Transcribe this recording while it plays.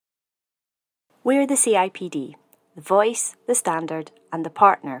We're the CIPD, the voice, the standard, and the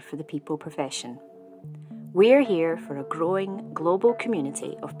partner for the people profession. We're here for a growing global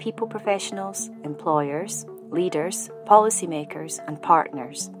community of people professionals, employers, leaders, policymakers, and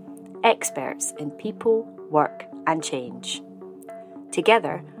partners, experts in people, work, and change.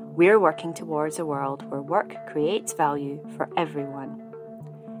 Together, we're working towards a world where work creates value for everyone.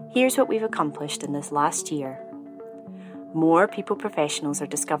 Here's what we've accomplished in this last year. More people professionals are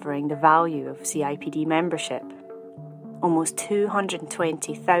discovering the value of CIPD membership. Almost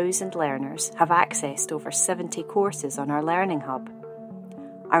 220,000 learners have accessed over 70 courses on our Learning Hub.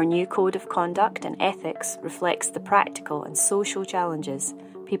 Our new Code of Conduct and Ethics reflects the practical and social challenges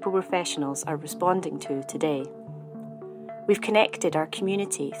people professionals are responding to today. We've connected our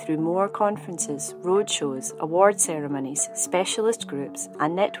community through more conferences, roadshows, award ceremonies, specialist groups,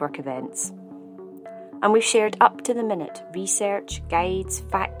 and network events. And we've shared up-to-the-minute research, guides,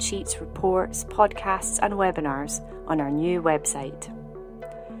 fact sheets, reports, podcasts, and webinars on our new website.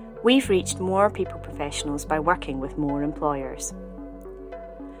 We've reached more people professionals by working with more employers.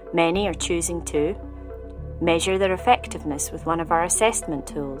 Many are choosing to measure their effectiveness with one of our assessment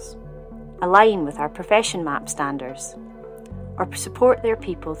tools, align with our profession map standards, or support their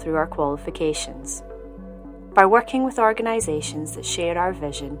people through our qualifications. By working with organisations that share our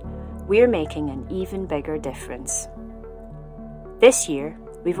vision, we're making an even bigger difference. This year,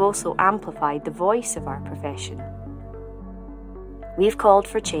 we've also amplified the voice of our profession. We've called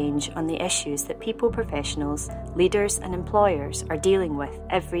for change on the issues that people professionals, leaders and employers are dealing with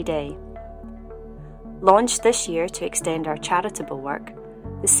every day. Launched this year to extend our charitable work,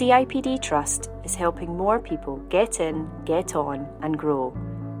 the CIPD Trust is helping more people get in, get on and grow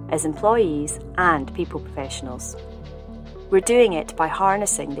as employees and people professionals. We're doing it by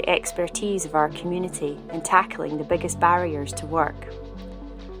harnessing the expertise of our community in tackling the biggest barriers to work.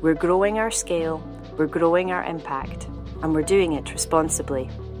 We're growing our scale, we're growing our impact, and we're doing it responsibly.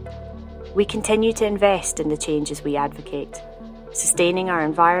 We continue to invest in the changes we advocate, sustaining our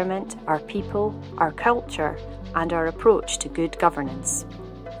environment, our people, our culture, and our approach to good governance.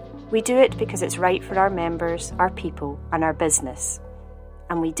 We do it because it's right for our members, our people, and our business.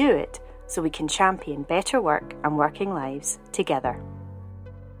 And we do it so we can champion better work and working lives together.